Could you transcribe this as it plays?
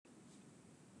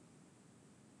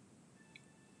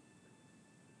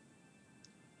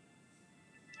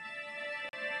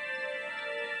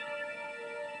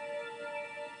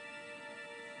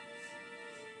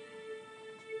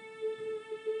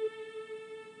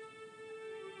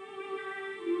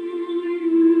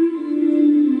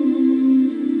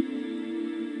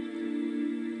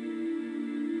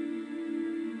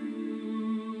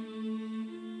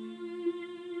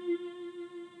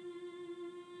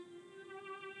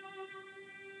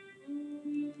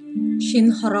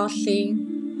Шинэ хорооллын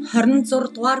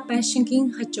 26 дугаар байшингийн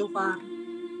хажуугаар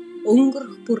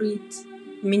өнгөрөх бүрийд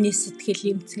миний сэтгэл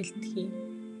имцгэлдэг.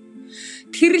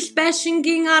 Тэрл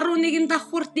байшингийн 11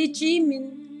 давхар дижим минь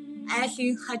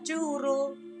айлын хажуу өрөө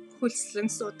хөлслөн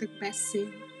суудаг байсан.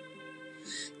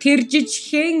 Тэр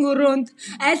жижигхэн өрөөнд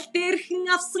аль дээрхэн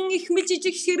авсан их мэл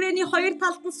жижиг ширээний хоёр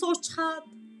талд нь суучхаад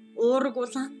уураг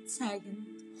улаан цайг нь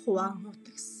хуваан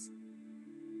утагсан.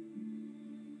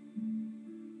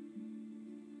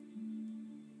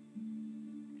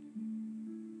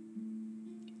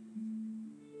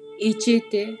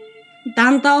 Ичээдээ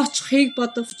дандаа очихыг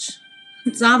бодовч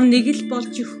зав нэг л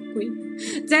болж өгөхгүй.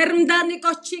 Заримдаа нэг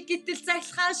очиг гэтэл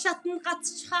захилгаан шатнд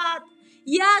гацчихаад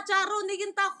яаж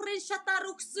 11 давхрын шатаар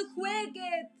өгсөх вэ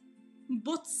гэд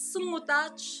буцсан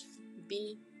удаач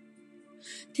би.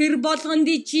 Тэр болгонд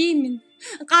ижим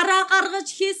гараа гаргаж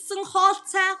хийсэн хоол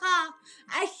цайгаа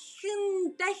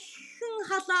дахин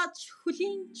халааж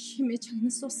хөлийн чимээ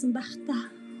чагнас суусан байх та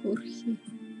хөрхий.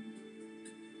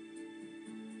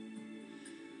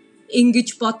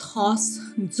 Ингэж бодхоос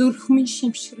зүрхмэн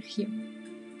шимшрэх юм.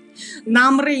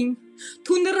 Намрын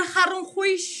түнэр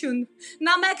харанхуй шүн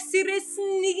намайг сэрээсэн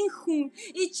нэгэн хүн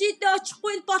ичидээ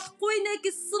очихгүй болохгүй нэ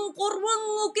гэсэн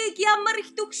 3 үгийг ямар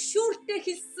их төгшүүртэй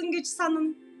хэлсэн гэж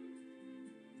санана.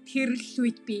 Тэр л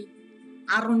үед би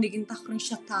 11 давхрын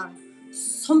шатаар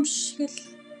сум шиг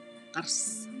л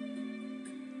гарсан.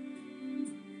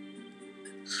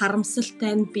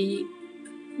 Харамсалтай нь би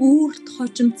үрд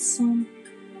хожимдсан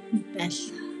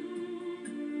байлаа.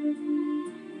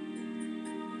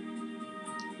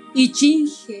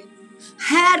 Ижинхээ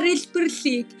хайр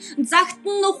илбэрлийг загт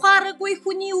нь ухааргүй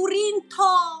хүний үрийн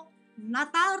тоо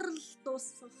надаар л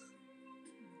дуусах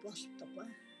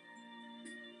болтугай.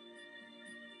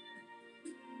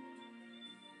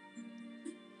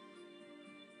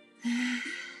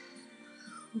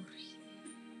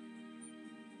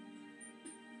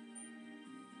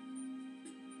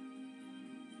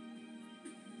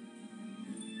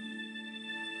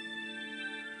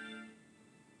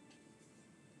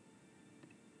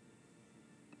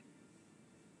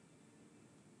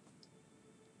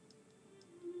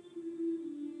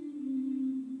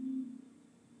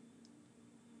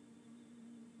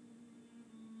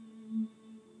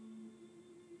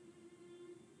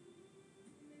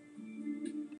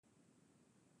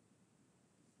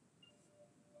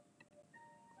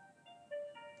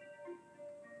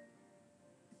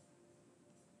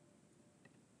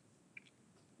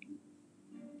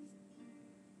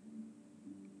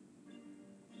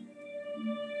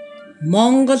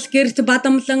 Монгол гэрт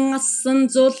бадамлан ассан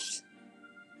зул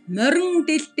морин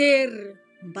дэл дээр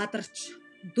бадарч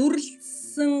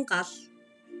дүрлсэн гал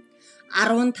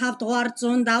 15 дугаар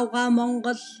зуунд давгаа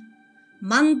Монгол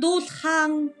мандуул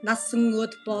хаан насан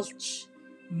өд болж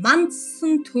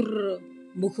мандсан төр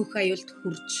мөхөх аюулд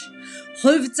хүрч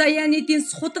хувь заяаны эдийн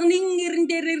судгнын нэрэн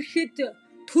дээр ирэхэд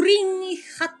төрийн их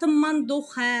хатан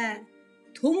мандуухай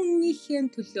төмнийхэн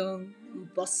төлөө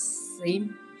боссон юм.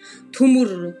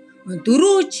 Төмөр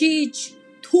дөрөө чиж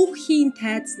түүхийн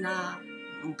тайзнаа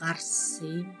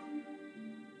гарсан юм.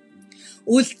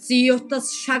 Үлцэн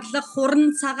утас шаглах хуран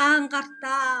цагаан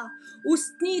гартаа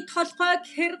үстний толгойг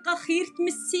хэргах эрт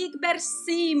мэсийг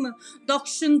барьсан юм.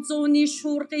 Догшин зууны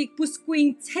шуургыг бүсгүйн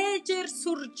цайжээр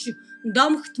сүрж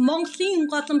домогт Монголын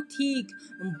голомтыг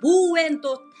бүүвэн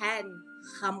дуутай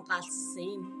хамгаалсан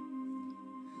юм.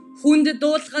 Хүнд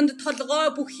дуулганд толгой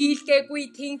бүхийлгээгүй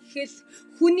тэнхэл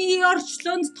хүний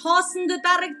орчлонд тоосонд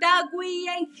дарагдаагүй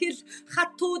анхил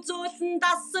хатуу зуулан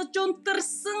дасж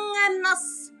унтарсан амнаас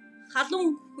халуун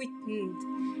хүйтэнд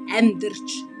амьдарч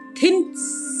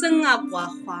тэмцсэн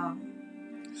агвахаа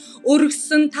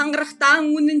өргсөн тангарахтаан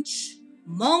үнэнч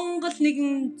Монгол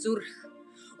нэгэн зүрх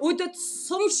өдөд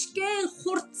сумшгэн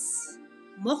хурц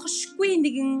мохшгүй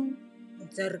нэгэн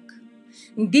зориг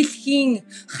дэлхийн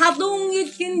халуун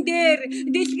илгэн дээр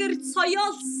дэлгэрч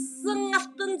соёолсон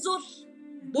алтан зул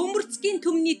бөмбөрцгийн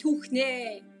төмний түүхнээ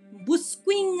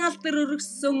бүсгүйн алдар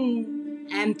өргсөн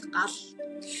амьд гал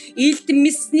илт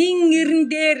мэснийн нэрэн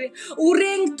дээр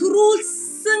үрээн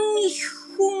төрүүлсэн их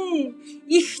хүн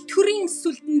их төрийн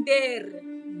сүлдэн дээр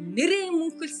нэрээ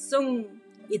мөнхөлсөн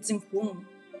эзэн хүн